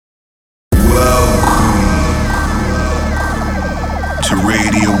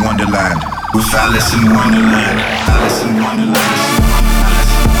Radio Wonderland with Alice in Wonderland. Alice in Wonderland.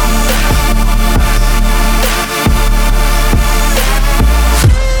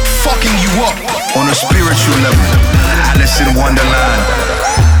 Fucking you up on a spiritual level. Alice in Wonderland.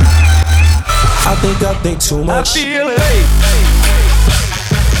 I think too much. I feel it.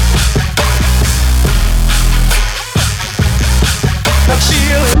 I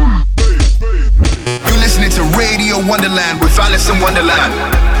feel it. You're listening to Radio Wonderland with Alice in Wonderland.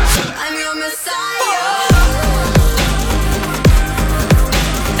 I'm your Messiah.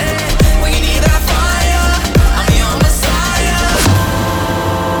 When you need that fire, I'm your Messiah.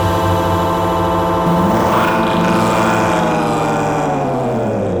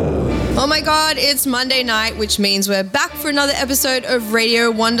 Oh my god, it's Monday night, which means we're back for another episode of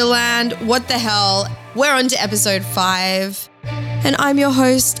Radio Wonderland. What the hell? We're on to episode 5. And I'm your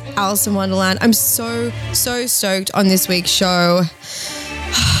host, Alice in Wonderland. I'm so stoked on this week's show.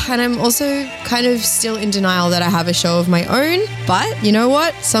 And I'm also kind of still in denial that I have a show of my own. But you know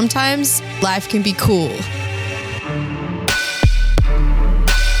what? Sometimes life can be cool.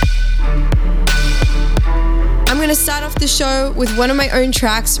 I'm going to start off the show with one of my own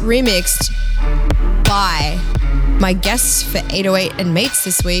tracks remixed by my guests for 808 and Mates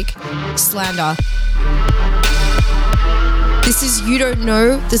this week, Slander. This is You Don't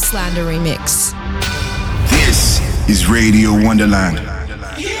Know, the Slander remix. This is Radio Wonderland.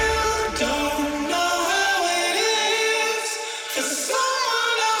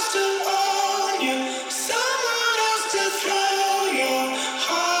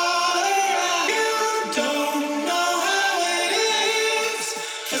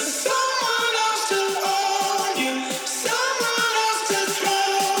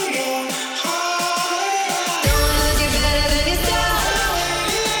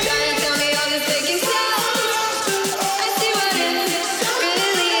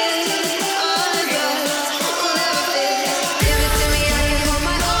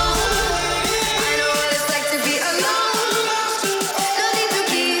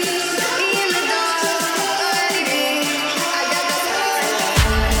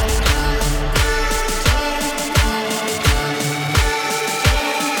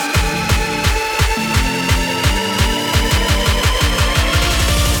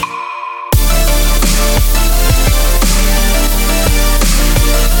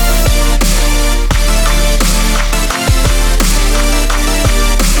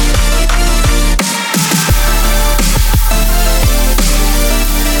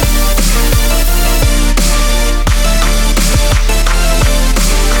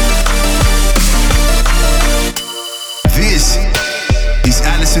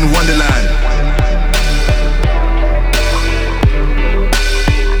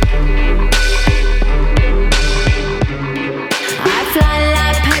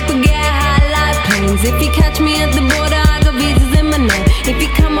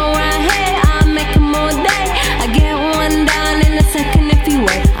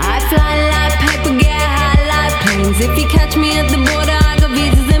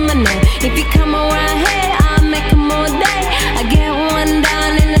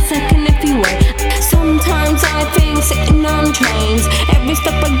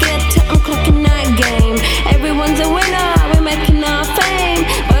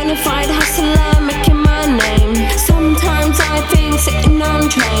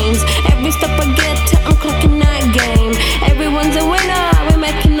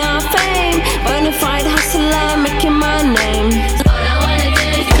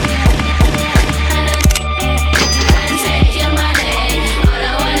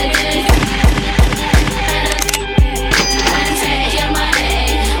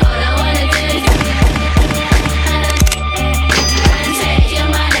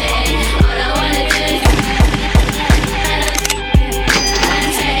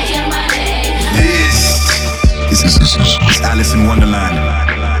 Alice in Wonderland.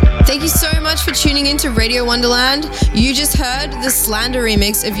 Thank you so much for tuning into Radio Wonderland. You just heard the Slander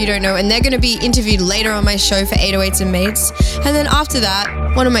remix of You Don't Know, and they're going to be interviewed later on my show for 808s and Mates. And then after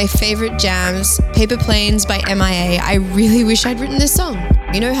that, one of my favorite jams, Paper Planes by MIA. I really wish I'd written this song.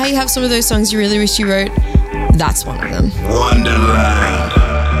 You know how you have some of those songs you really wish you wrote? That's one of them. Wonderland.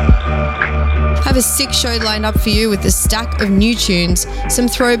 I have a sick show lined up for you with a stack of new tunes, some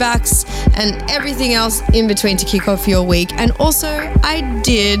throwbacks, and everything else in between to kick off your week. And also, I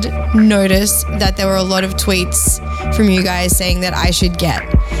did notice that there were a lot of tweets from you guys saying that I should get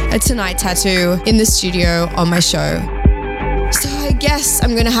a Tonight tattoo in the studio on my show. So I guess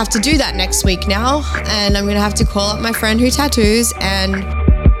I'm going to have to do that next week now, and I'm going to have to call up my friend who tattoos, and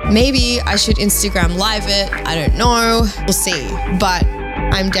maybe I should Instagram live it. I don't know. We'll see. But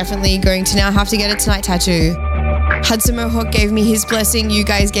I'm definitely going to now have to get a Tonight tattoo. Hudson Mohawk gave me his blessing. You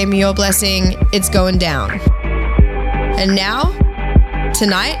guys gave me your blessing. It's going down. And now,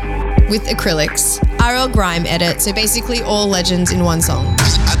 Tonight with acrylics. RL Grime edit. So basically all legends in one song.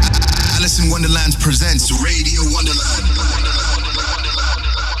 Alice in Wonderland presents Radio Wonderland.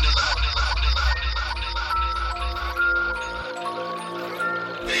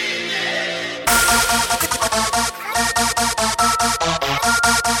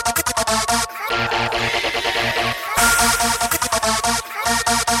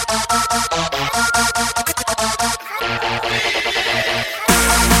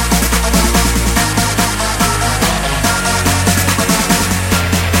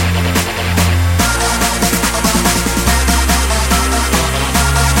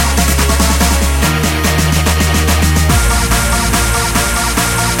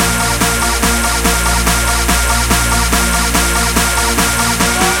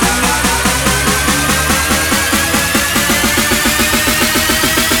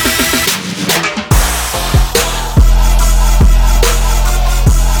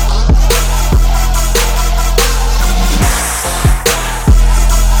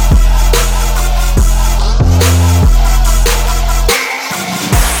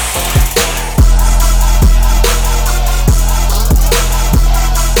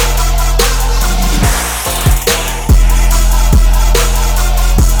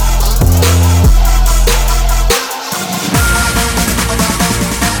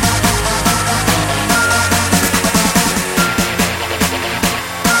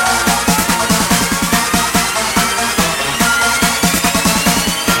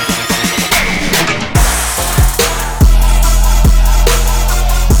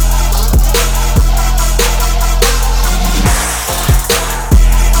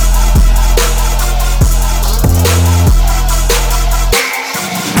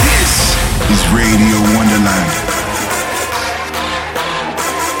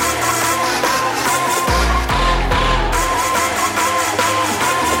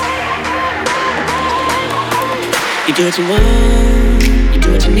 You do what you want, you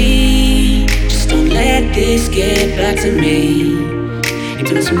do what you need. Just don't let this get back to me. You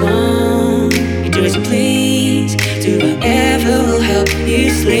do what you want, you do as you please. Do whatever will help you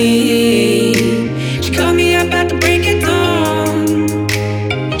sleep. She called me up at the break of dawn.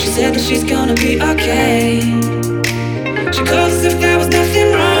 She said that she's gonna be okay. She called as if there was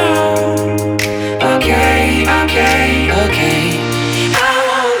nothing wrong. Okay, okay, okay.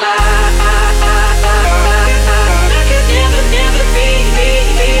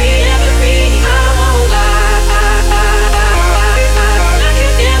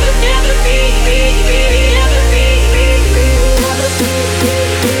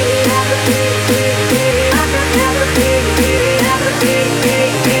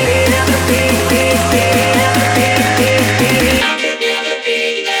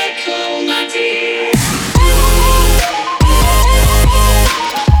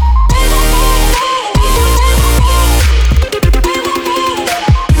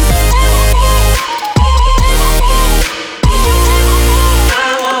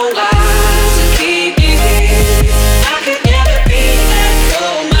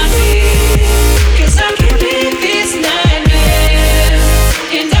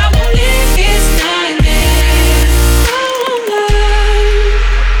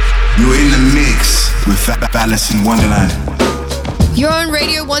 Alice in Wonderland. You're on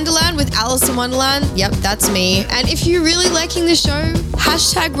Radio Wonderland with Alice in Wonderland. Yep, that's me. And if you're really liking the show,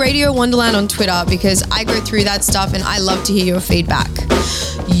 hashtag Radio Wonderland on Twitter because I go through that stuff and I love to hear your feedback.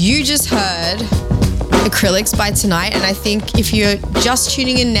 You just heard Acrylics by Tonight, and I think if you're just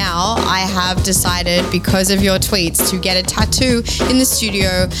tuning in now, I have decided because of your tweets to get a tattoo in the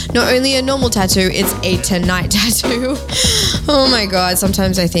studio. Not only a normal tattoo, it's a Tonight tattoo. Oh my God,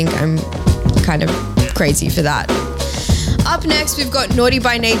 sometimes I think I'm kind of crazy for that. Up next, we've got Naughty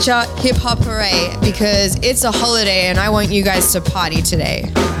by Nature, Hip Hop Hooray, because it's a holiday and I want you guys to party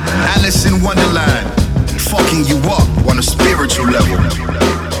today. Alice in Wonderland, fucking you up on a spiritual level.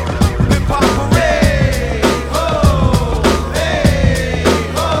 Hip Hop Hooray, ho, hey,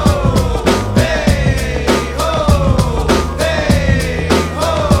 ho, hey, ho, hey, ho.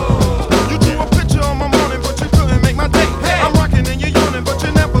 You drew a picture on my morning, but you couldn't make my day. Hey. I'm rocking and you're yawning, but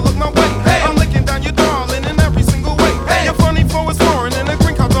you never look my way. Hey. I'm licking down your darling in every single way. Hey. You're funny for it's foreign and the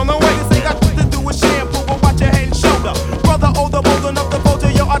green card's on the way. This ain't got shit to do with shampoo, but watch your head and shoulder. Brother older, bold enough to fold you,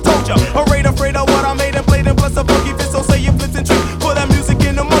 yo, I told ya. Afraid of what I made and played and plus a funky fit, so say you flips and tricks. Put that music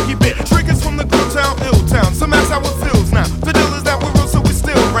in the monkey bit. Triggers from the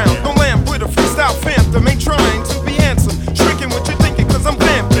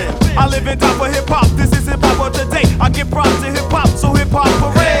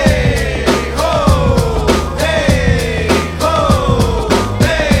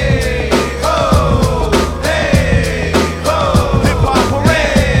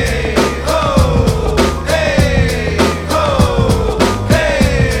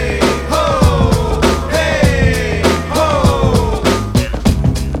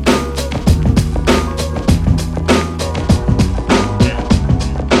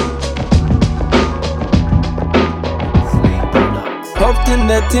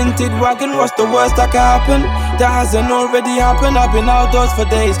the tinted wagon, what's the worst that can happen? That hasn't already happened. I've been outdoors for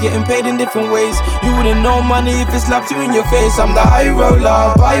days, getting paid in different ways. You wouldn't know money if it slapped you in your face. I'm the high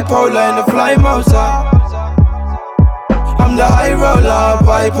roller, bipolar in the fly motor. I'm the high roller,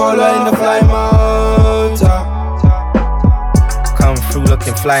 bipolar in the fly motor. Come through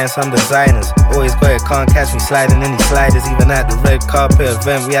looking fly in some designers. Always got it, can't catch me sliding any sliders. Even at the red carpet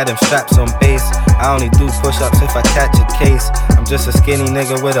event, we had them straps on base. I only do push-ups if I catch a case. I'm just a skinny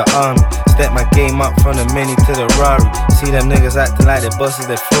nigga with an army. Step my game up from the Mini to the Rari. See them niggas acting like they bosses,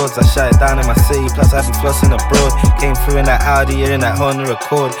 they frauds. I shut it down in my city, plus I be flossing abroad. Came through in that Audi, here in that Honda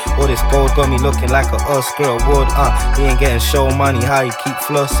Accord. All this gold got me looking like an Oscar award. He ain't getting show money, how you keep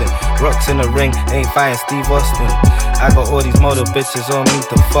flossing. Rocks in the ring, ain't fighting Steve Austin. I got all these motor bitches on me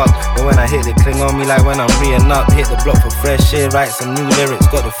to fuck, but when I hit they cling on me like when I'm re-ing up. Hit the block for fresh air, write some new lyrics.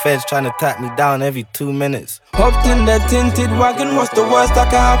 Got the feds trying to tap me down every 2 minutes. Hopped in the tinted wagon, what's the worst that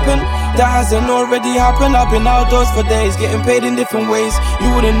can happen? That hasn't already happened. I've been outdoors for days, getting paid in different ways.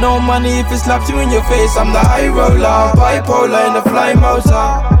 You wouldn't know money if it slapped you in your face. I'm the high roller, bipolar in the fly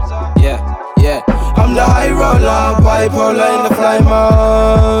motor. Yeah, yeah. I'm the high roller, bipolar in the fly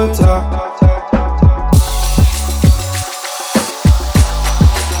motor.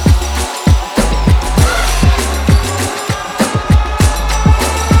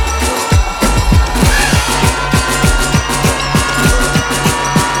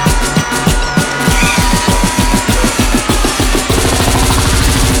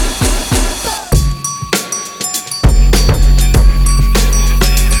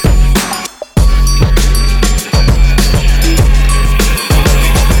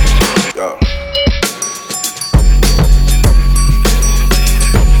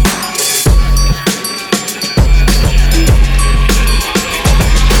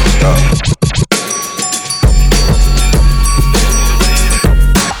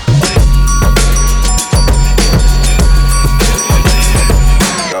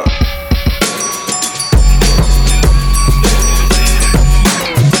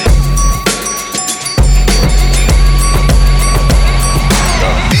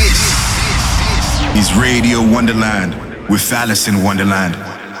 Wonderland with Alice in Wonderland.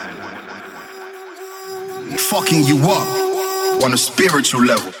 Fucking you up on a spiritual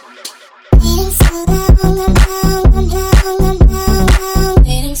level.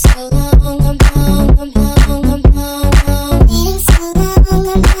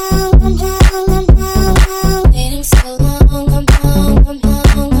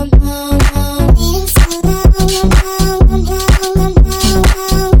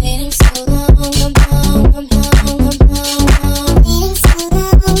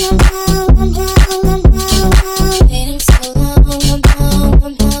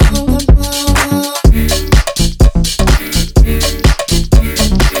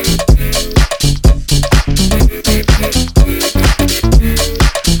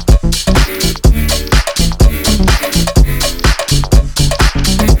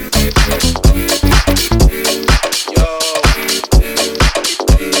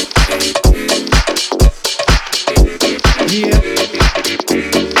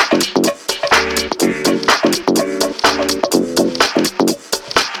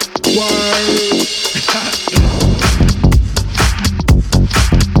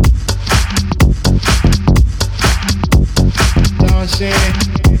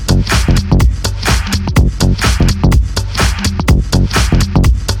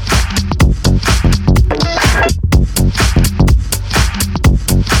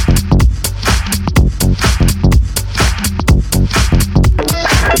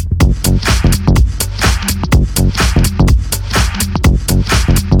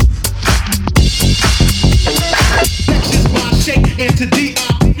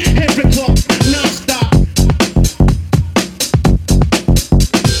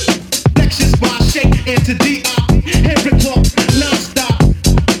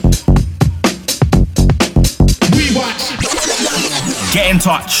 Get in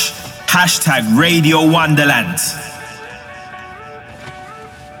touch. Hashtag Radio Wonderland.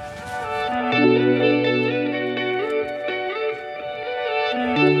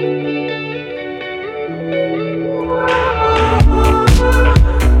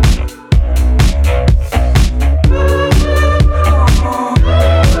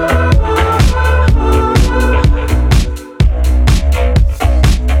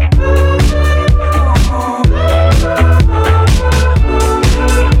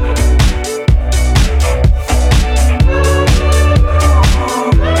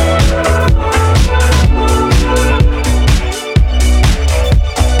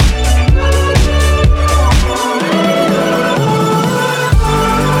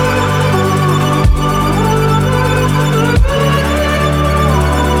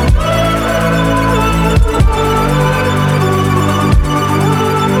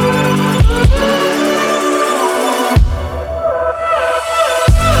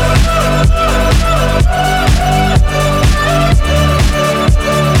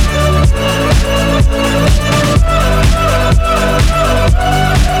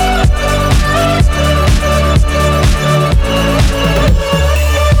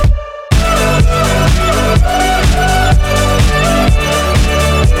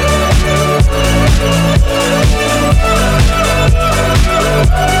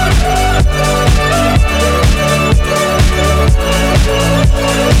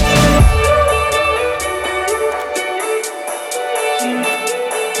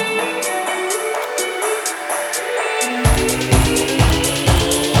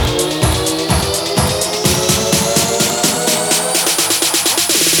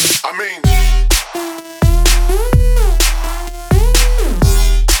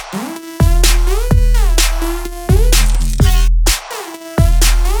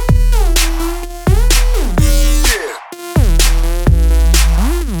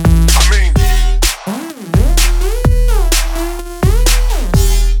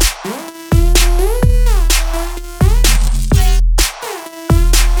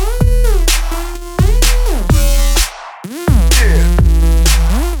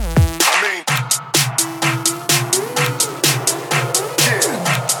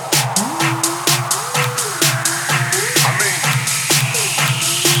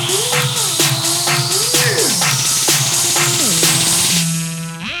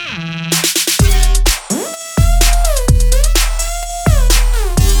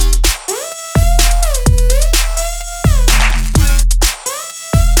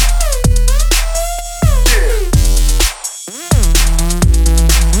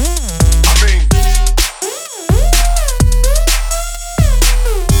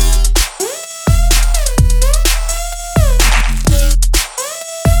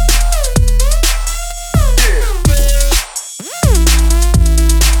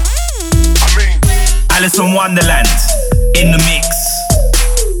 Alice in Wonderland in the mix.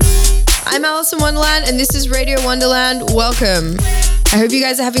 I'm Alice in Wonderland, and this is Radio Wonderland. Welcome. I hope you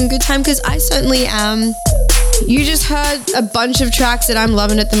guys are having a good time, because I certainly am. You just heard a bunch of tracks that I'm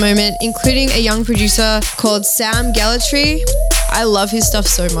loving at the moment, including a young producer called Sam Gellatry. I love his stuff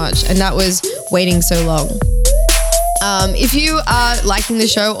so much, and that was Waiting So Long. If you are liking the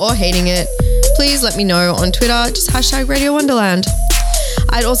show or hating it, please let me know on Twitter, just hashtag Radio Wonderland.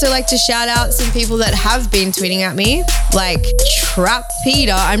 I'd also like to shout out some people that have been tweeting at me, like Trap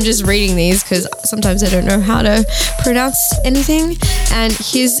Peter. I'm just reading these because sometimes I don't know how to pronounce anything. And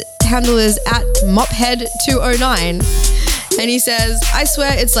his handle is at mophead209. And he says, I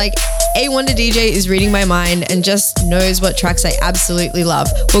swear it's like A Wonder DJ is reading my mind and just knows what tracks I absolutely love.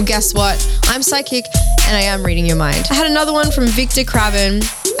 Well, guess what? I'm psychic and I am reading your mind. I had another one from Victor Craven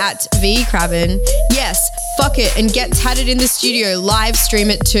at V Craven. Yes, fuck it and get tatted in the studio. Live stream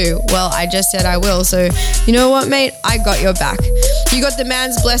it too. Well, I just said I will. So you know what, mate? I got your back. You got the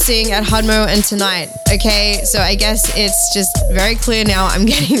man's blessing at Hudmo and Tonight. Okay, so I guess it's just very clear now I'm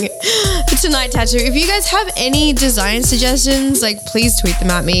getting a Tonight tattoo. If you guys have any design suggestions, like please tweet them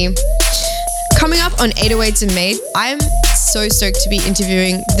at me. Coming up on 808s and Made, I'm so stoked to be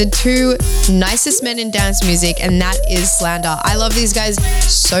interviewing the two nicest men in dance music, and that is Slander. I love these guys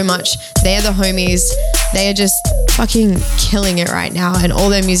so much. They are the homies. They are just fucking killing it right now, and all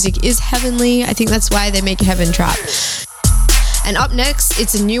their music is heavenly. I think that's why they make Heaven Trap. And up next,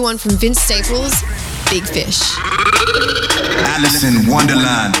 it's a new one from Vince Staples, Big Fish. Alice in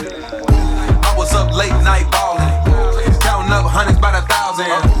Wonderland. I was up late night ballin', counting up hundreds by the thousand.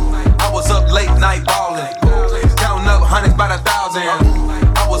 I was up late night ballin', counting up hundreds by the thousand.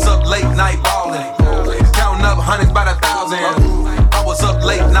 I was up late night ballin', counting up hundreds by the thousand. I was up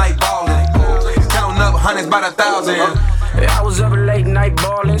late night ballin', counting up hundreds by the thousand. I was up late night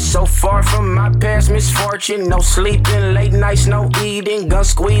ballin', so far from my past misfortune. No sleeping, late nights, no eating, gun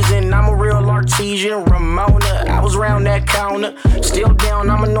squeezing. I'm a real artesian, Ramona. I was round that counter, still down.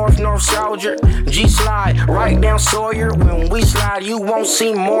 I'm a north soldier. G-slide, right down Sawyer. When we slide, you won't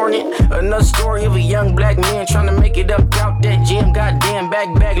see morning. Another story of a young black man trying to make it up out that gym. Goddamn, back,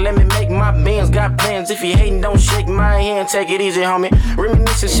 let me make my bands. Got plans. If you hating, don't shake my hand. Take it easy, homie.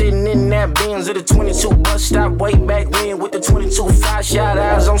 Reminiscing, sitting in that Benz at the 22 bus stop way back when. With the 22-5 shot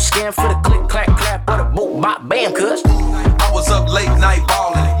eyes on scan for the click, clack, clap, or the boot, bop, bam, cuz. I was up late night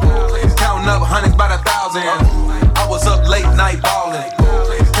ballin', counting up hundreds by the thousand. I was up late night ballin',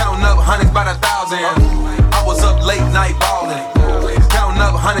 counting up hundreds by the thousand. I was up late night ballin', counting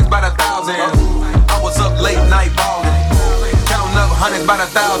up hundreds by the thousand. I was up late night ballin', counting up hundreds by the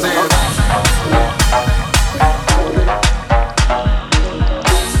thousand.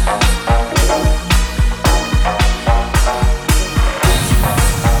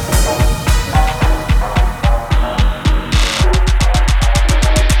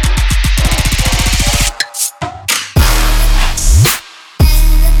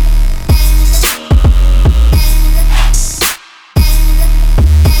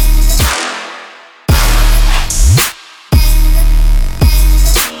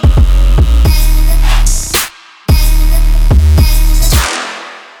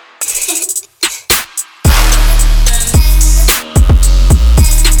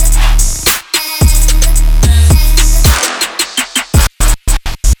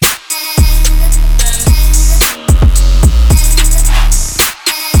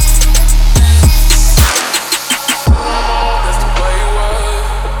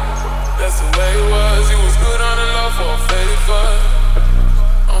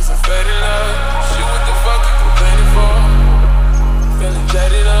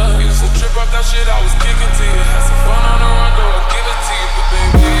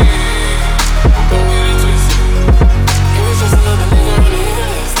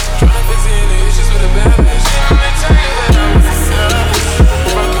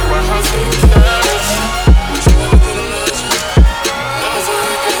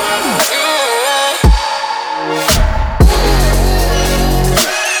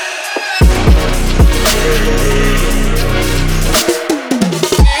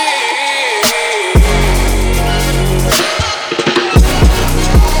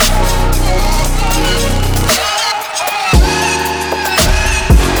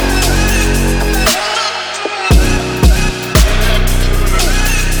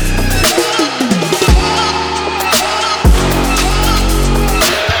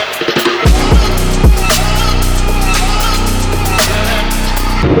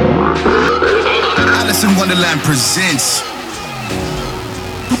 Wonderland presents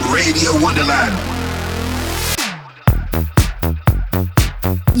Radio Wonderland.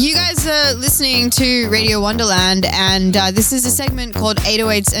 You guys are listening to Radio Wonderland, and this is a segment called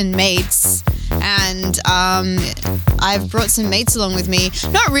 808s and Mates. And I've brought some mates along with me.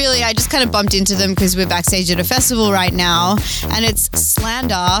 Not really, I just kind of bumped into them because we're backstage at a festival right now. And it's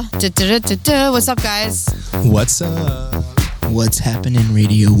Slander. What's up, guys? What's up? What's happening,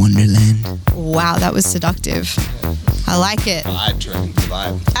 Radio Wonderland? Wow, that was seductive. I like it. Vibe, Trent.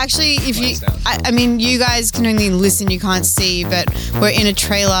 Vibe. Actually, if you, I mean, you guys can only listen, you can't see, but we're in a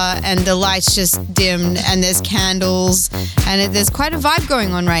trailer and the lights just dimmed and there's candles and there's quite a vibe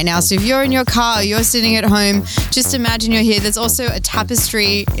going on right now. So if you're in your car, you're sitting at home, just imagine you're here. There's also a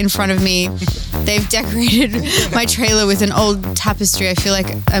tapestry in front of me. They've decorated my trailer with an old tapestry. I feel like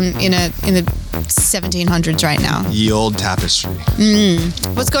I'm in the 1700s right now. Ye old tapestry.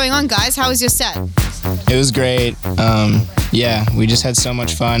 What's going on, guys? How was your set? It was great. Yeah, we just had so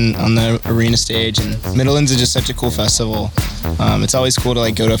much fun on the arena stage, and Midlands is just such a cool festival. It's always cool to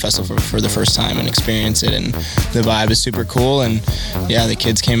like go to a festival for the first time and experience it, and the vibe is super cool. And yeah, the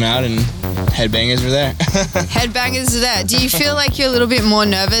kids came out and headbangers were there. Headbangers are there. Do you feel like you're a little bit more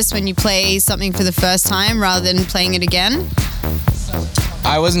nervous when you play something for the first time rather than playing it again?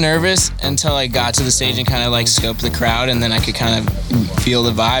 I was nervous until I got to the stage and kind of like scoped the crowd, and then I could kind of feel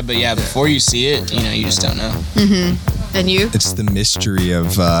the vibe. But yeah, before you see it, you just don't know. And you? It's the mystery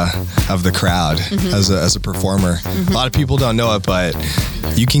of the crowd as a performer. A lot of people don't know it, but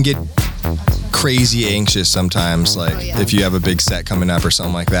you can get crazy anxious sometimes, like if you have a big set coming up or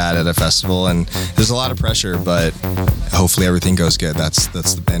something like that at a festival, and there's a lot of pressure, but hopefully everything goes good.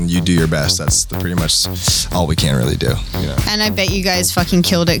 And you do your best. That's pretty much all we can really do. And I bet you guys fucking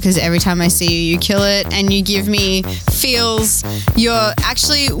killed it, because every time I see you, you kill it, and you give me feels. You're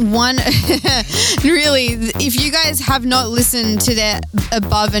actually one. Really, if you guys have not listened to their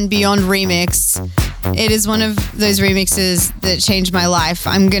Above and Beyond remix, it is one of those remixes that changed my life.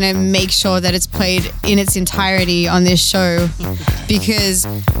 I'm going to make sure that it's played in its entirety on this show, because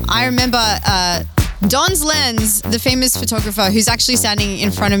I remember Don's Lens, the famous photographer who's actually standing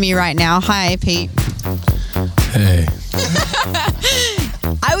in front of me right now. Hi, Pete. Hey.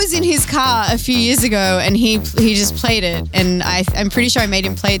 I was in his car a few years ago and he just played it, and I'm pretty sure I made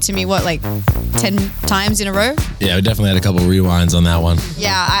him play it to me, 10 times in a row? Yeah, we definitely had a couple rewinds on that one.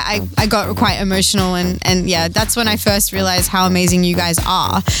 Yeah, I got quite emotional, and yeah, that's when I first realized how amazing you guys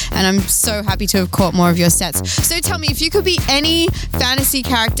are, and I'm so happy to have caught more of your sets. So tell me, if you could be any fantasy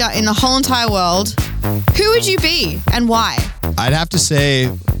character in the whole entire world, who would you be and why? I'd have to say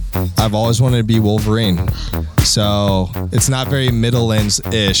I've always wanted to be Wolverine. So it's not very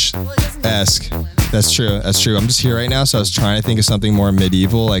Midlands-ish esque. That's true. I'm just here right now, so I was trying to think of something more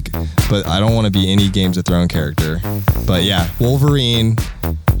medieval, but I don't want to be any Games of Thrones character. But yeah, Wolverine,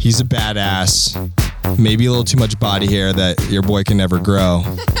 he's a badass. Maybe a little too much body hair that your boy can never grow.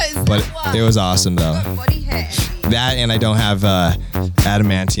 But it was awesome though. Body hair. That, and I don't have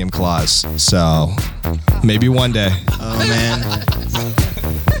adamantium claws. So maybe one day. Oh man.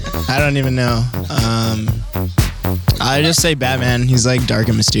 I don't even know. I just say Batman. He's like dark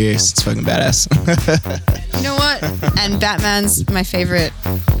and mysterious. It's fucking badass. You know what? And Batman's my favorite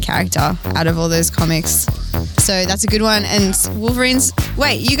character out of all those comics. So that's a good one. And Wolverine's...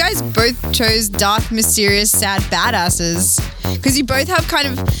 Wait, you guys both chose dark, mysterious, sad badasses. Because you both have kind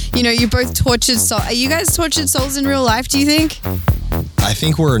of, you're both tortured souls. Are you guys tortured souls in real life, do you think? I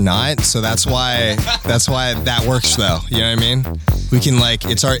think we're not, so that's why that works though. You know what I mean? We can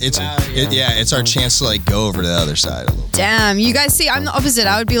it's our chance to go over to the other side a little bit. Damn, you guys see, I'm the opposite.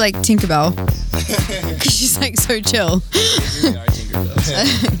 I would be like Tinkerbell. Because she's so chill.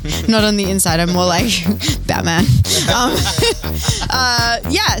 Not on the inside, I'm more like Batman. I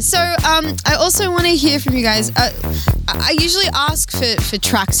also want to hear from you guys. I usually ask for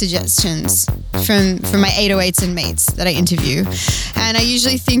track suggestions from my 808s and mates that I interview, and I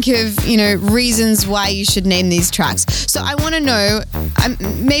usually think of reasons why you should name these tracks. So I want to know,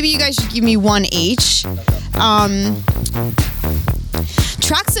 maybe you guys should give me one each.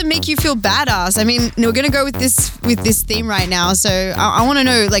 Tracks that make you feel badass. I mean, we're gonna go with this theme right now. So I want to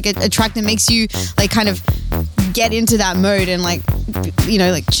know a track that makes you kind of get into that mode and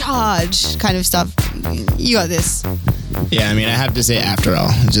charge kind of stuff. You got this. Yeah, I mean, I have to say After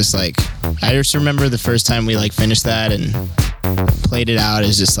All. Just I just remember the first time we finished that and played it out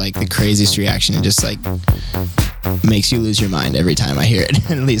is just the craziest reaction. It just makes you lose your mind every time I hear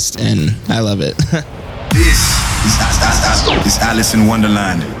it, at least, and I love it. This is Alice in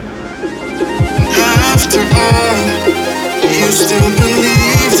Wonderland. After all, you still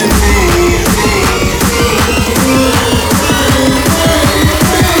believed in me.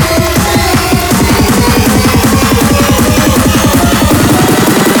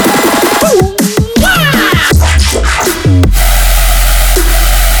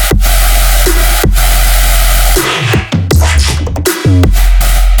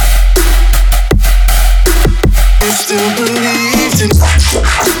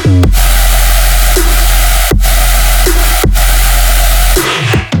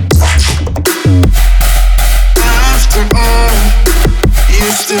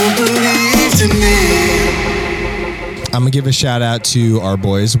 I'm gonna give a shout out to our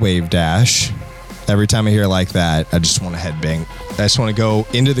boys Wave Dash. Every time I hear like that, I just want to headbang. I just want to go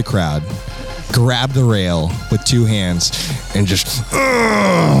into the crowd, grab the rail with 2 hands, and just,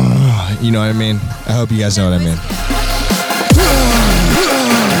 you know what I mean? I hope you guys know what I mean.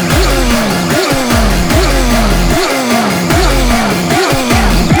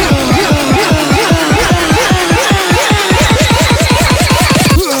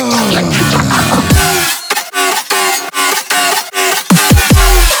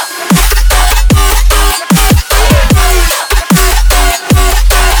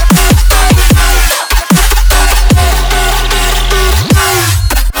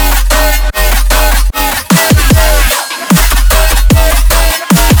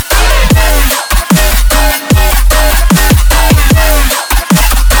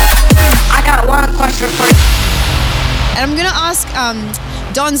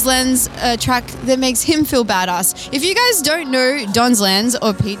 Don's Lens, a track that makes him feel badass. If you guys don't know Don's Lens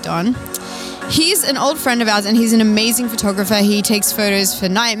or Pete Don, he's an old friend of ours and he's an amazing photographer. He takes photos for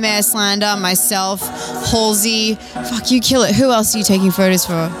Nightmare, Slander, myself, Halsey. Fuck, you kill it. Who else are you taking photos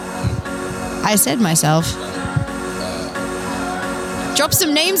for? I said myself. Drop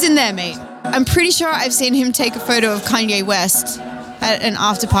some names in there, mate. I'm pretty sure I've seen him take a photo of Kanye West at an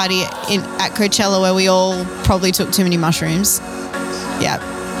after party at Coachella where we all probably took too many mushrooms. Yeah,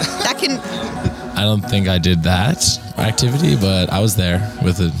 that can... I don't think I did that activity, but I was there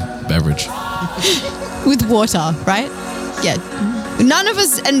with a beverage. With water, right? Yeah. None of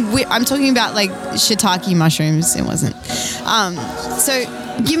us, and I'm talking about like shiitake mushrooms. It wasn't. So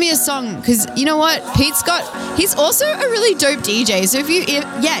give me a song, because you know what? He's also a really dope DJ. So if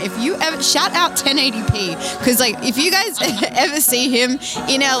you ever shout out 1080p, because like if you guys ever see him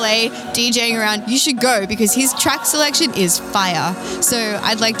in LA DJing around, you should go because his track selection is fire. So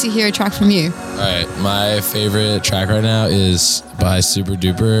I'd like to hear a track from you. All right, my favorite track right now is by Super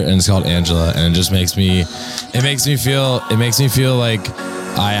Duper, and it's called Angela, and it makes me feel like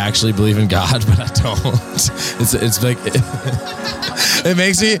I actually believe in God, but I don't. It's like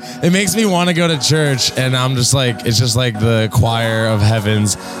it makes me want to go to church, and I'm just like, it's just like the choir of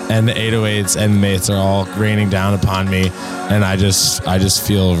heavens and the 808s and mates are all raining down upon me, and I just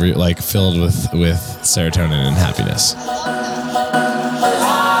feel like filled with serotonin and happiness.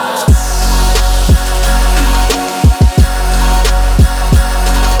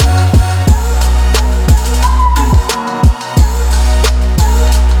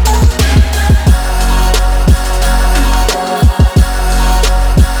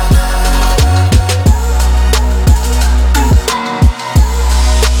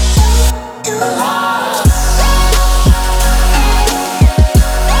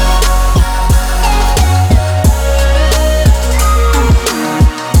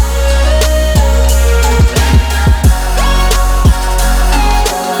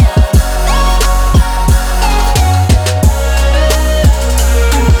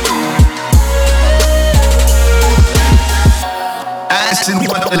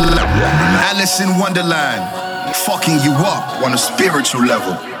 Alice in Wonderland, fucking you up on a spiritual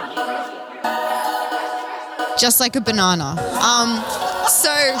level. Just like a banana.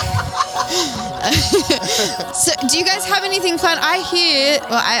 So do you guys have anything planned?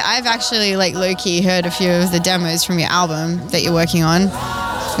 I've actually like low-key heard a few of the demos from your album that you're working on,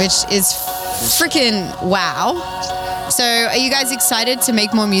 which is freaking wow. So are you guys excited to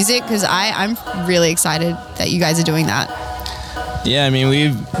make more music? Because I'm really excited that you guys are doing that. Yeah, I mean,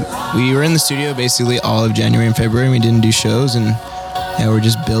 we were in the studio basically all of January and February, and we didn't do shows, and yeah, we're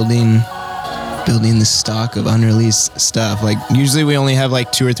just building the stock of unreleased stuff. Like usually we only have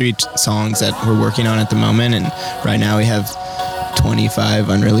like 2 or 3 songs that we're working on at the moment, and right now we have 25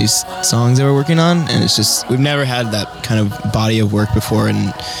 unreleased songs that we're working on, and it's just, we've never had that kind of body of work before, and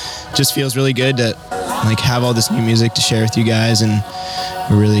it just feels really good to like have all this new music to share with you guys, and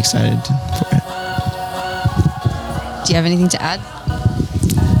we're really excited for it. Do you have anything to add?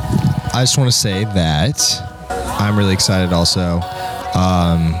 I just want to say that I'm really excited also.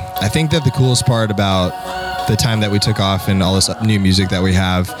 I think that the coolest part about the time that we took off and all this new music that we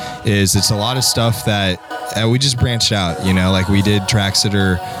have is it's a lot of stuff that we just branched out, you know, like we did tracks that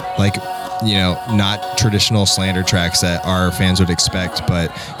are like, you know, not traditional Slander tracks that our fans would expect,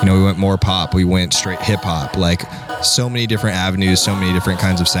 but, you know, we went more pop, we went straight hip hop, like so many different avenues, so many different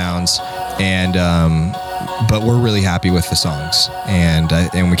kinds of sounds. And, but we're really happy with the songs, and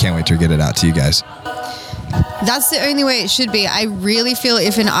we can't wait to get it out to you guys. That's the only way it should be. I really feel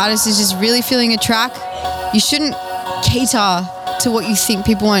if an artist is just really feeling a track, you shouldn't cater to what you think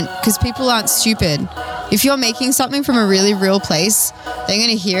people want, because people aren't stupid. if you're making something from a really real place, they're going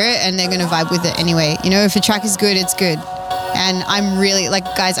to hear it and they're going to vibe with it anyway. You know, if a track is good, it's good. And I'm really, like,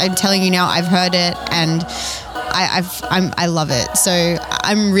 guys, I'm telling you now, I've heard it and I love it. So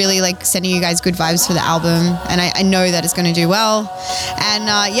I'm really like sending you guys good vibes for the album, and I know that it's going to do well. And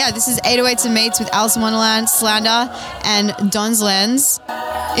yeah, this is 808s and Mates with Alice in Wonderland, Slander, and Don's Lens.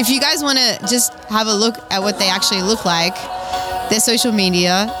 If you guys want to just have a look at what they actually look like, their social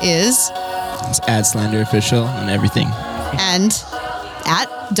media is... It's at Slander Official on everything. And at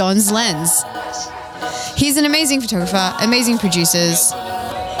Don's Lens. He's an amazing photographer, amazing producers.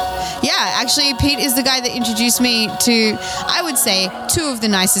 Yeah, actually, Pete is the guy that introduced me to, I would say, two of the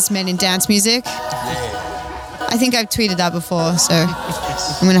nicest men in dance music. I think I've tweeted that before, so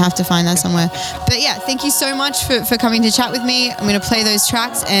I'm going to have to find that somewhere. But yeah, thank you so much for coming to chat with me. I'm going to play those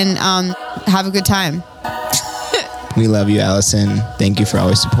tracks and have a good time. We love you, Allison. Thank you for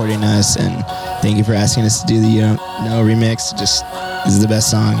always supporting us, and thank you for asking us to do the You Don't Know remix. Just, this is the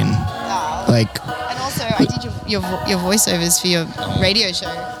best song, and like... And also, I did your voiceovers for your radio show.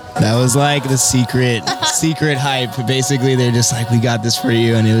 That was like the secret hype. Basically, they're just like, we got this for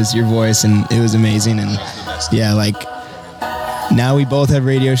you, and it was your voice, and it was amazing. And yeah, like now we both have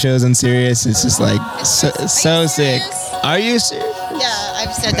radio shows on Sirius. It's just like so sick. Are you serious? Yeah,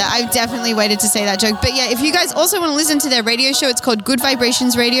 I've said that. I've definitely waited to say that joke. But yeah, if you guys also want to listen to their radio show, it's called Good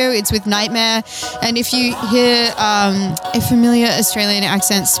Vibrations Radio. It's with Nightmare. And if you hear a familiar Australian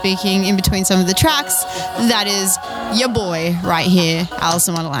accent speaking in between some of the tracks, that is your boy right here, Alice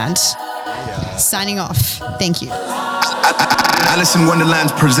in Wonderland. Signing off. Thank you. Alice in Wonderland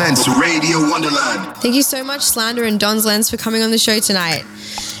presents Radio Wonderland. Thank you so much, Slander and Don's Lens, for coming on the show tonight.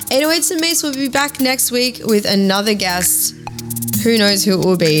 808s and Mates will be back next week with another guest. Who knows who it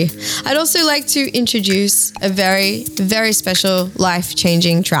will be. I'd also like to introduce a very, very special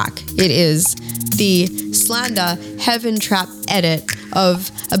life-changing track. It is the Slander Heaven Trap edit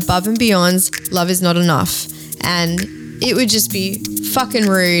of Above and Beyond's Love Is Not Enough. And it would just be fucking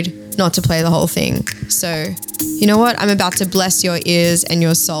rude not to play the whole thing. So, you know what? I'm about to bless your ears and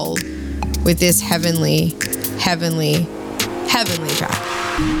your soul with this heavenly, heavenly, heavenly track.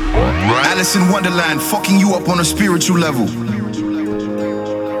 Alice in Wonderland, fucking you up on a spiritual level.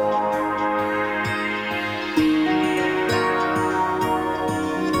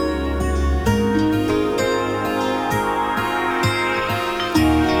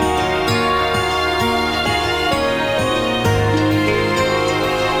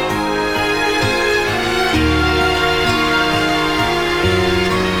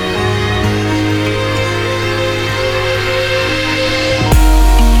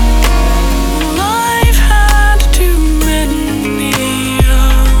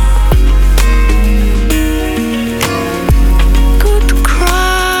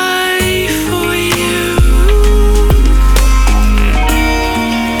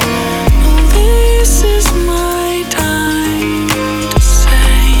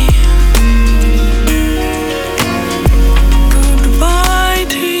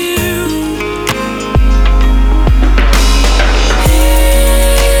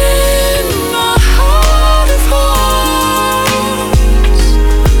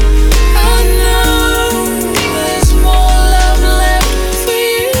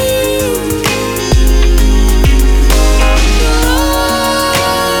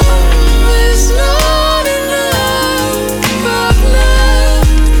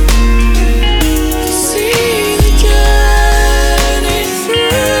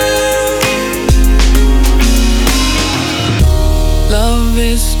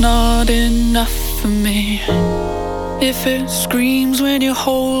 If it screams when you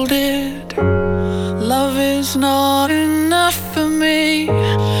hold it, love is not enough for me.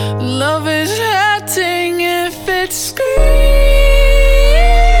 Love is hurting if it screams.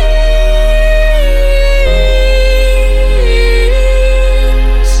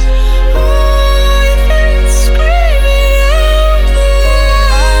 Oh, if it's screaming out loud,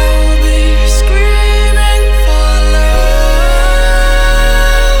 I'll be screaming for love.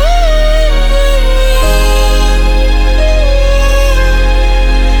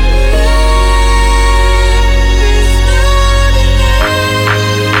 Love is not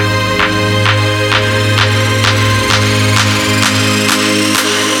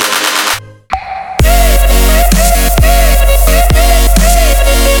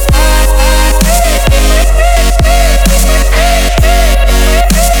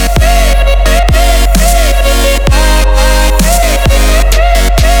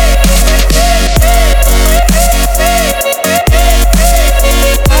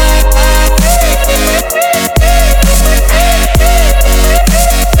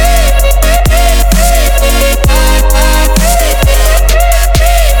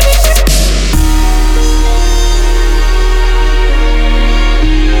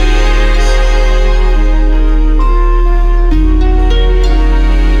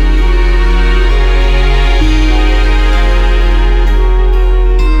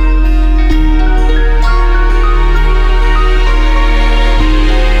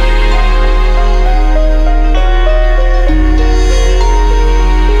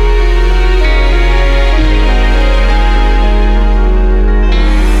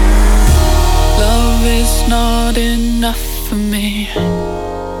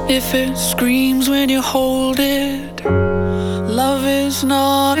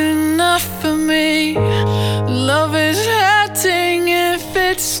enough for me. Love is hurting if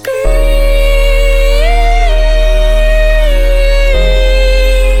it screams.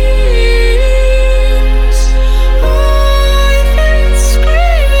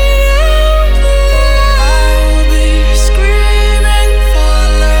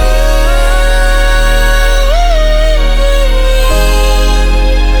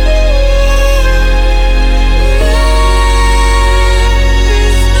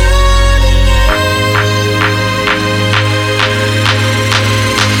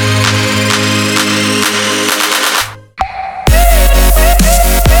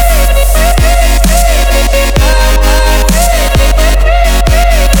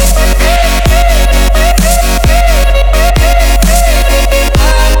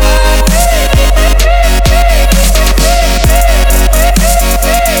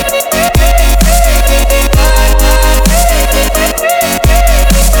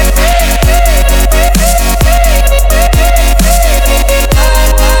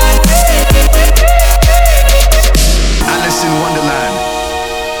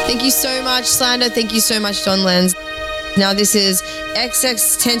 Slander, thank you so much, Wonderland. Now this is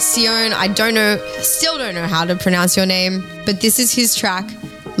XXXTentacion. Still don't know how to pronounce your name, but this is his track,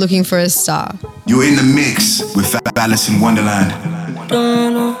 Looking for a Star. You're in the mix with Alice in Wonderland.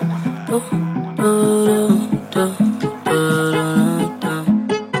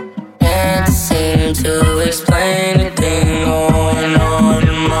 Can't seem to explain anything going on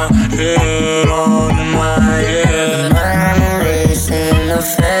in my head, I'm racing to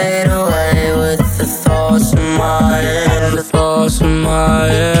fade away with the thoughts in my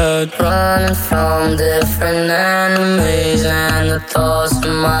head, running from different enemies and the thoughts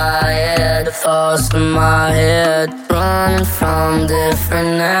in my head, running from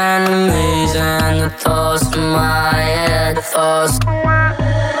different enemies and the thoughts in my head,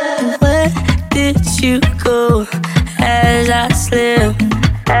 Where did you go as I slip?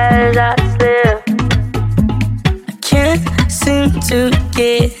 I can't seem to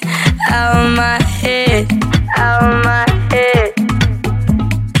get out of my head,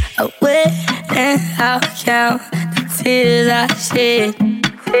 I wait and I'll count the tears I shed,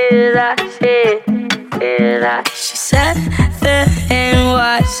 She sat there and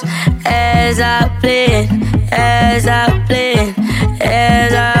watched as I bled, as I bled,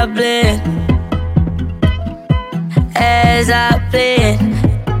 as I bled, as I bled,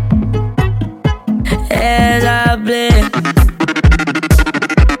 as I bled.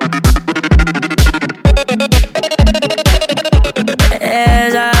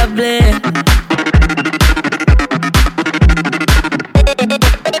 As I bled.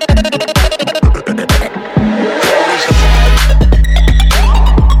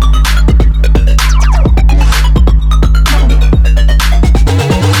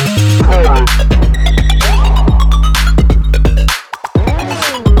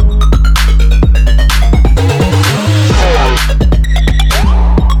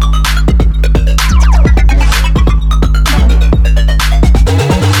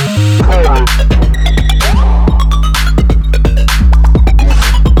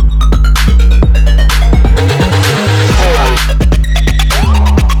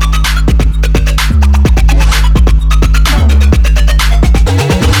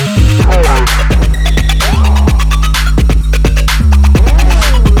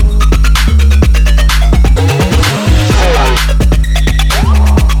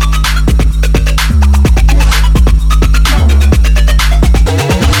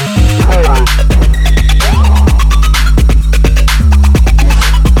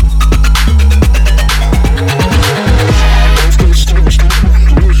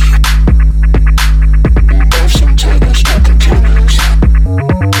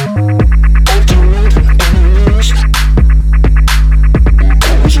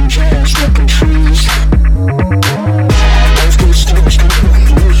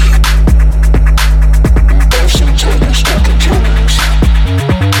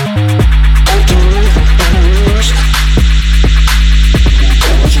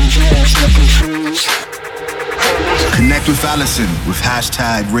 With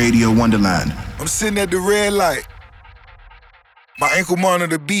hashtag Radio Wonderland. I'm sitting at the red light. My ankle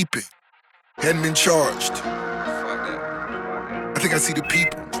monitor beeping. Hadn't been charged. I think I see the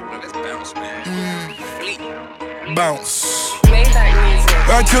people. Bounce.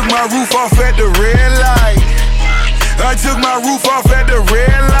 I took my roof off at the red light. I took my roof off at the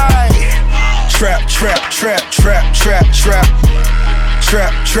red light. Trap, trap, trap, trap, trap, trap.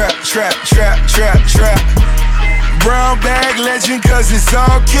 Trap, trap, trap, trap, trap, trap. Brown bag legend cause it's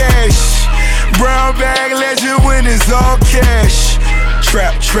all cash. Brown bag legend when it's all cash.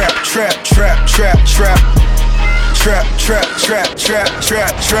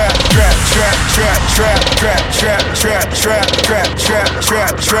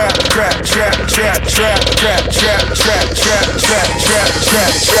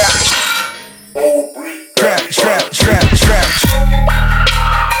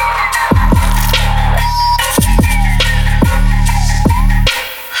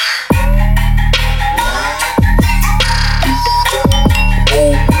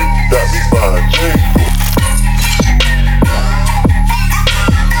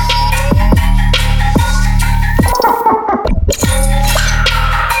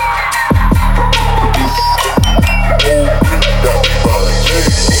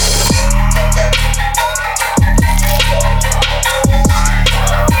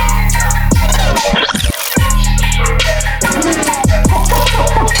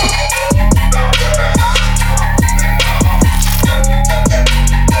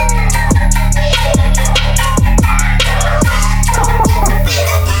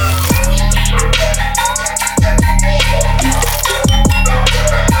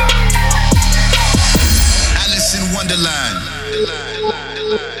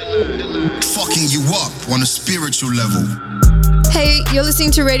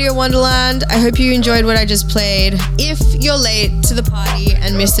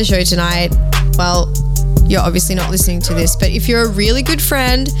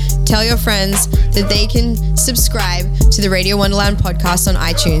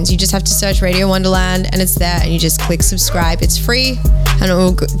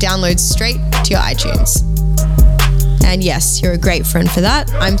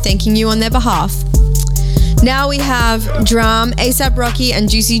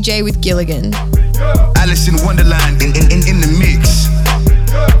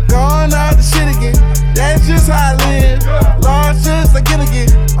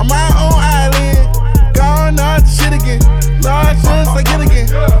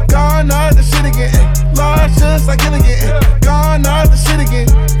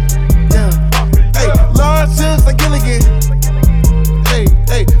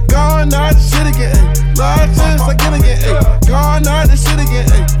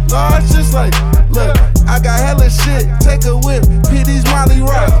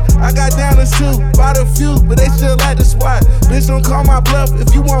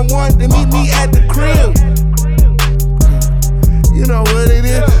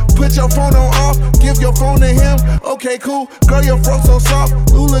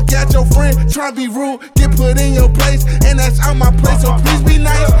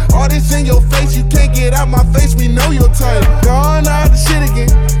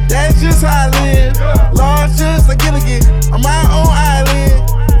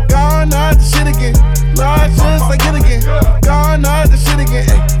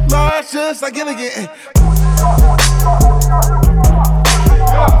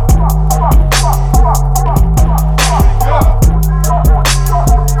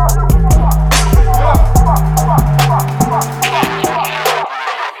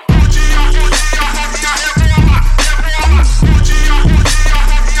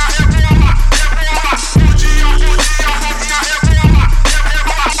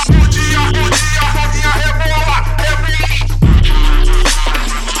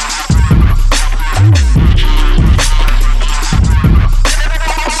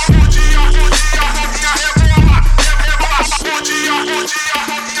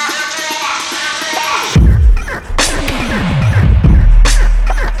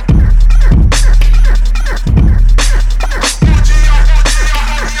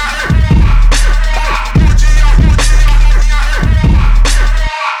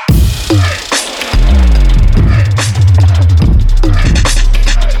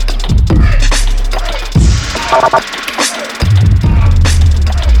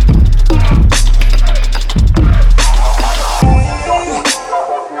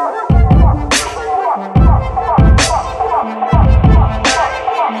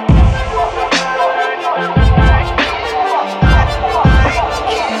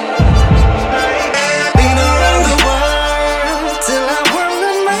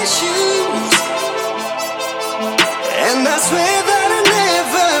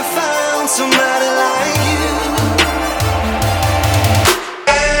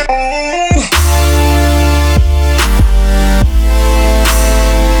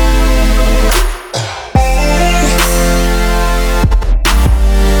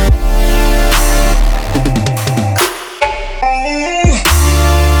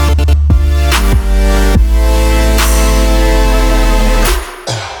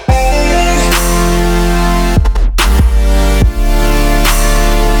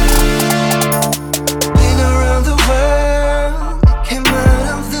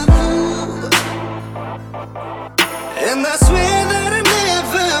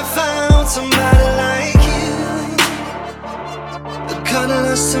 got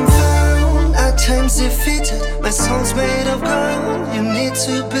lost and found, at times defeated. My soul's made of gold, you need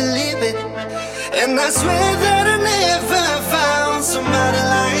to believe it. And I swear that I never found somebody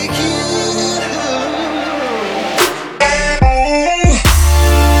like you.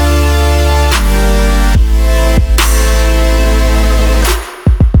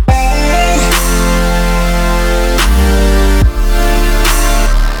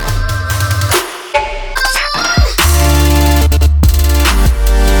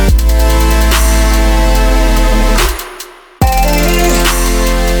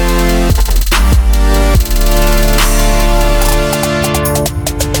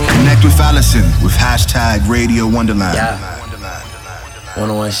 With hashtag Radio Wonderland. Yeah.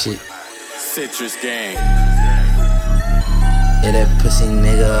 101 shit. Citrus Gang. Yeah, that pussy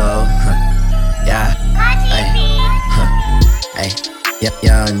nigga. Yeah. Hey. Yep,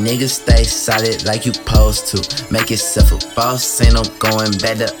 young niggas stay solid like you supposed to. Make yourself a boss, ain't no going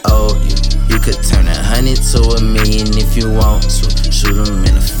back to old you. You could turn 100 to $1 million if you want to. Shoot him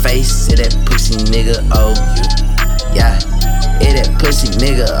in the face, say that pussy nigga owe you. Yeah. Yeah, that pussy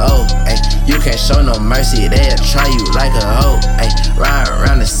nigga, oh, ayy. You can't show no mercy, they'll try you like a hoe, ayy. Riding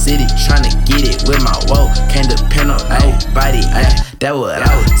around the city, tryna get it with my woe. Can't depend on nobody, ayy. That what I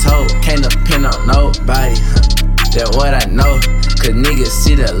was told. Can't depend on nobody, that what I know. Cause niggas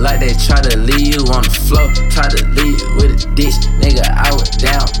see the light, they try to leave you on the floor. Try to leave you with a ditch, nigga, I was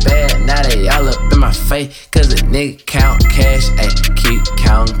down bad. Now they all up in my face, cause a nigga count cash, ayy. Keep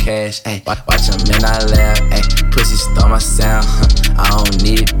counting cash, ayy. Watch them in I laugh, ayy. Pussy stole my sound, I don't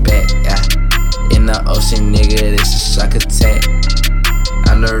need it back, yeah. In the ocean, nigga, this a shock attack.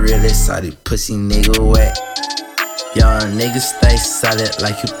 I'm the realest, all these pussy nigga wet. Young niggas stay solid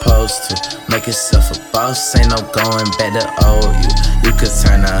like you supposed to. Make yourself a boss, ain't no going back to old you. You could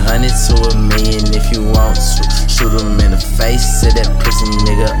turn 100 to $1 million if you want to. Shoot him in the face, say that pussy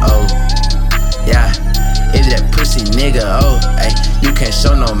nigga oh. Yeah, if that pussy nigga oh, ayy. You can't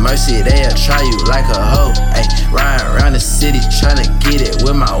show no mercy, they'll try you like a hoe, ayy. Riding around the city tryna get it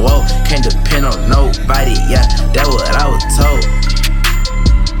with my woe. Can't depend on nobody, yeah, that what I was told.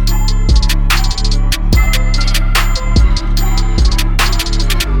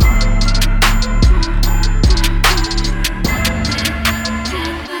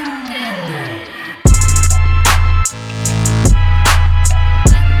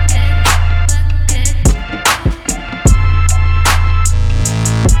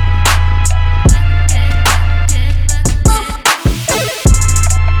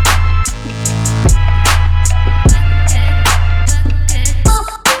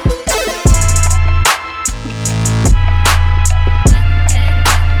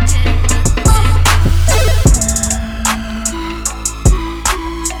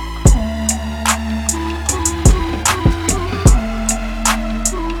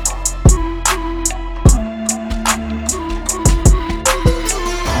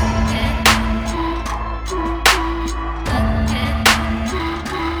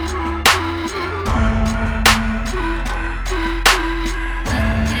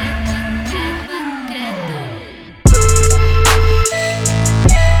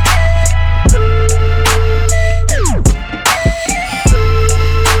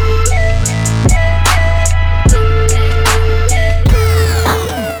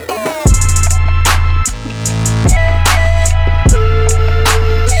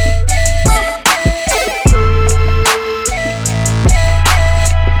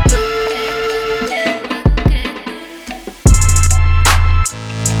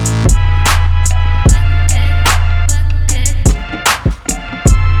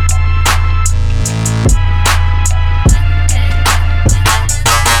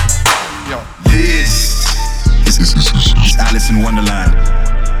 in Wonderland.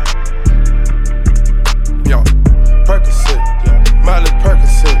 Yo, Percocet, Miley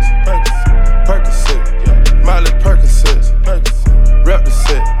Percocet, Percocet, Miley Percocet, rep the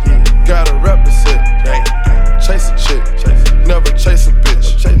set, gotta rep the set. Chase a chick, never chase a bitch.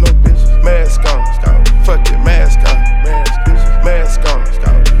 Mask on, fuck it, mask on. Mask on,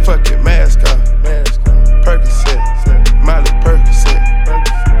 fuck it, mask on. Percocet, Miley Percocet,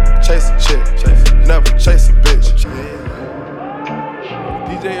 chase a chick, never chase a bitch.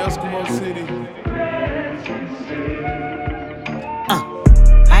 DJ Eskimo City.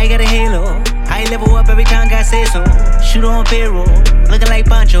 I got a halo. I level up every time God says so. Shoot on payroll. Looking like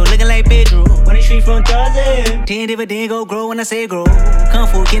Pancho, looking like Pedro. When the street from Tarzan. 10 dividend go grow when I say grow. Kung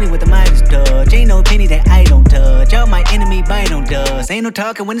Fu Kenny with the Midas touch. Ain't no penny that I don't touch. All my enemy bite on dust. us. Ain't no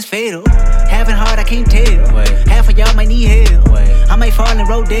talking when it's fatal. Having hard, I can't tell. Half of y'all might need help. I might fall in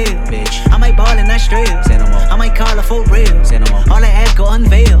Rodale. I might ball in Australia. I might call her for real. All I ask, go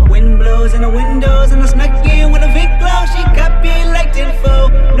unveil. Wind blows in the windows, and I snuck in with a Vic glow. She got me like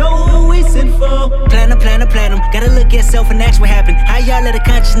tenfold. Know who we sent for. Platinum. Gotta look at self and ask what happened. How y'all let a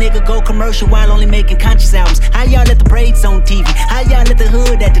conscious nigga go commercial while only making conscious albums? How y'all let the braids on TV? How y'all let the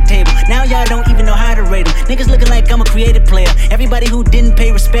hood at the table? Now y'all don't even know how to rate them. Niggas looking like I'm a creative player. Everybody who didn't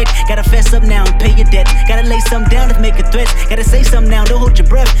pay respect, gotta fess up now and pay your debt. Gotta lay something down to make a threat. Gotta say something now, don't hold your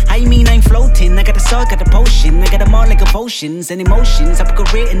breath. How you mean I ain't floating? I got the salt, got the potion. I got them all like emotions and emotions. I put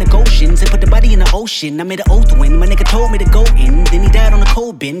career in the Goshen's and put the body in the ocean. I made an oath when my nigga told me to go in. Then he died on the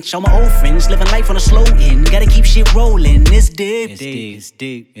cold bench. All my old friends living life on a slow end. Gotta keep shit rolling. It's deep.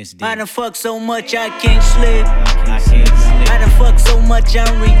 I done fuck so much I can't sleep. I done fuck so much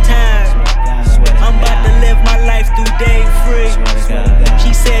I'm retired. I'm about to live my life through day free.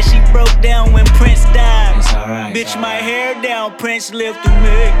 She said she broke down when Prince died. Bitch, my hair down, Prince lived through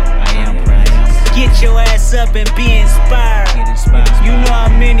me. Get your ass up and be inspired. You know how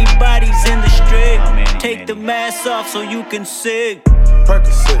many bodies in the street. Take the mask off so you can see.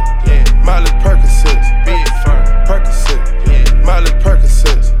 Percocet, Miley Percocet, big firm. Percocet, Miley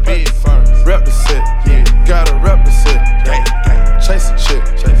Percocet, big firm. Represent, gotta represent. Chase a chick,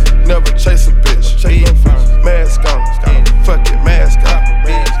 never chase a bitch. Mask on, fuck it, mask on.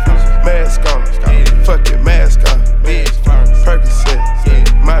 Mask on, fuck it, mask on.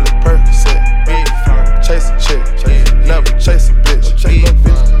 Percocet, Miley Percocet, chase a chick, never chase a bitch.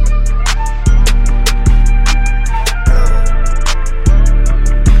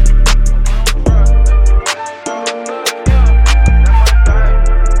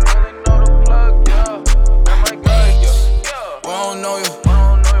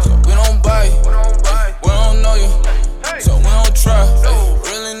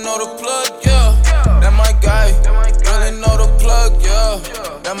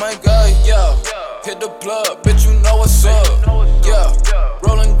 Hit the plug, bitch, you know what's up. Yeah,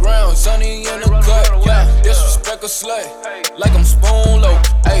 rolling ground, sunny in the cut. Yeah, disrespect a slut, like I'm spoon low.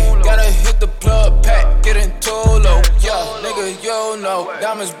 Ayy, gotta hit the plug, pack, get in low. Yeah, nigga, you know,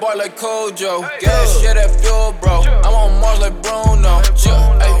 diamonds bar like Kojo. Gas, yeah, that fuel, bro. I'm on Mars like Bruno.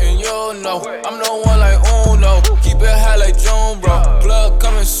 Yeah, ayy, and you know, I'm the one like Uno. Keep it high like June, bro. Plug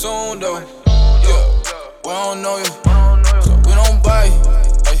coming soon, though. Yeah, we don't know you, so we don't buy you.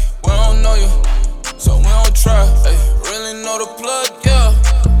 Ayy, we don't know you, so we don't try. Ay, really know the plug, yeah.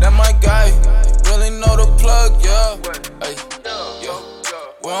 That my guy. Really know the plug, yeah. Ay, yeah.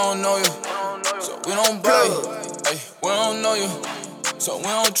 We don't know you, so we don't buy you. Ay, we don't know you, so we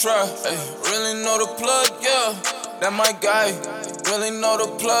don't try. Ay, really know the plug, yeah. That my guy. Really know the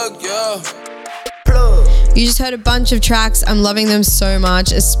plug, yeah. You just heard a bunch of tracks. I'm loving them so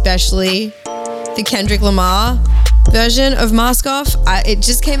much, especially the Kendrick Lamar version of Mask Off. It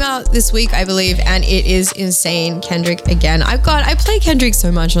just came out this week, I believe, and it is insane. Kendrick again. I play Kendrick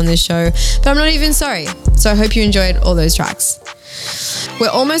so much on this show, but I'm not even sorry. So I hope you enjoyed all those tracks. We're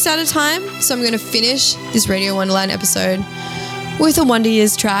almost out of time, so I'm going to finish this Radio Wonderland episode with a Wonder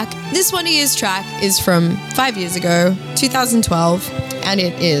Years track. This Wonder Years track is from 5 years ago, 2012, and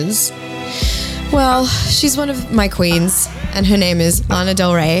it is, well, she's one of my queens, and her name is Lana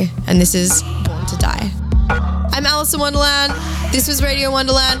Del Rey, and this is Born to Die. I'm Alice in Wonderland. This was Radio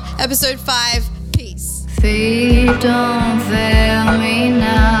Wonderland, episode 5. Peace. Feet don't fail me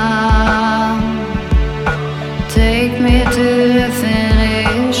now. Take me to the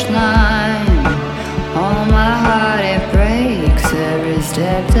finish line. All my heart, it breaks every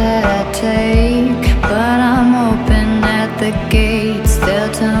step that I take. But I'm open at the gates.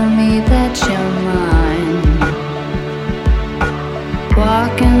 They'll tell me that you're mine.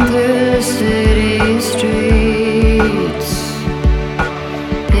 Walking through the city streets.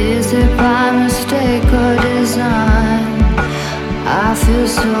 Is it by mistake or design? I feel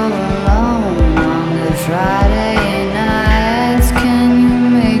so alone on the Friday nights. Can you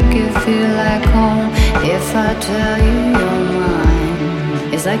make it feel like home if I tell you you're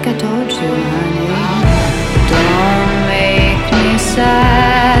mine? It's like I told you, honey. Don't make me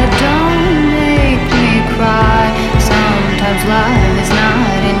sad, don't make me cry. Sometimes life is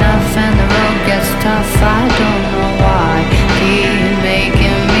not enough and the road gets tough. I don't know why. Keep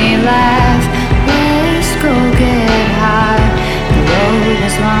making me laugh. Let's go get high. The road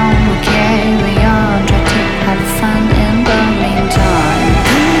is long, we'll carry on. Try to have fun in the meantime.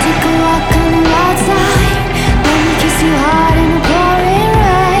 Come take a walk on the wild side. Let me kiss you hard in the pouring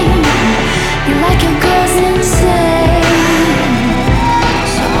rain. You like your girls insane.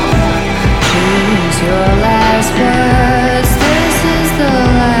 So choose your last words. This is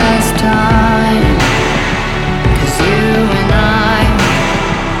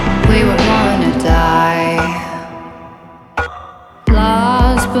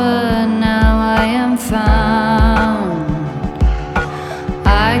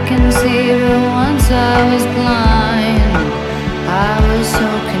was blind. I was so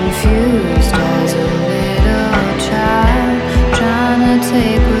confused as a little child, trying to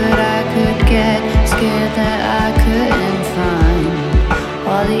take what I could get, scared that I couldn't find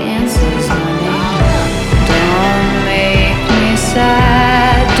all the answers, honey. Don't make me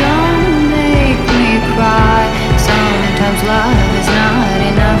sad, don't make me cry. Sometimes love is not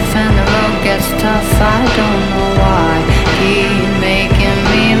enough and the road gets tough. I don't know why. Keep making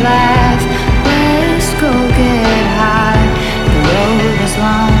me laugh. Let's go get high. The road is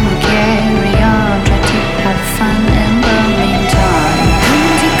long, carry on. Try to have fun in the meantime. Come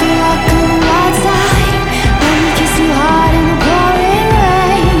and take a walk on the wild side. Let me kiss you hard in the pouring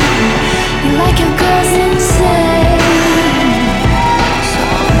rain. You like your girls insane. So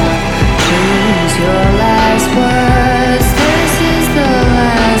choose your last words. This is the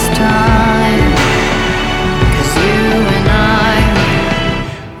last time. 'Cause you and I,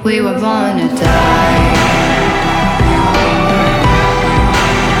 we were born to die.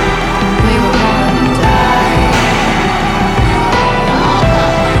 We were born to die.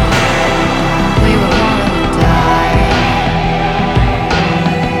 We were born to die.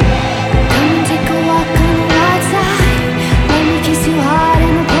 Come and take a walk on the wild side. Let me kiss you hard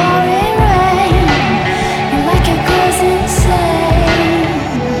in the pouring rain. You like your girls insane.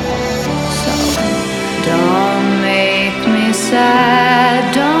 So don't make me sad,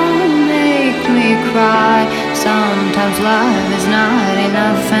 don't make me cry. Sometimes love is not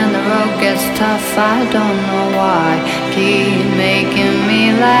enough and the road gets tough. I don't know why. Keep making me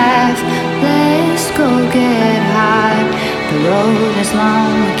laugh. Let's go get high. The road is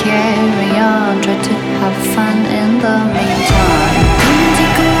long, we carry on. Try to have fun in the meantime. Come and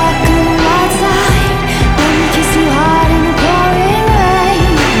take a walk on the wild side. Let me kiss you hard in the pouring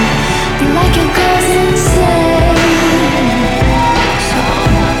rain. You like your girls insane. So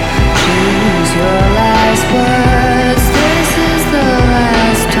choose your last words. This is the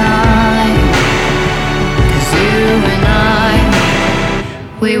last time. 'Cause you and I,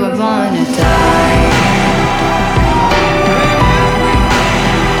 we were born to die.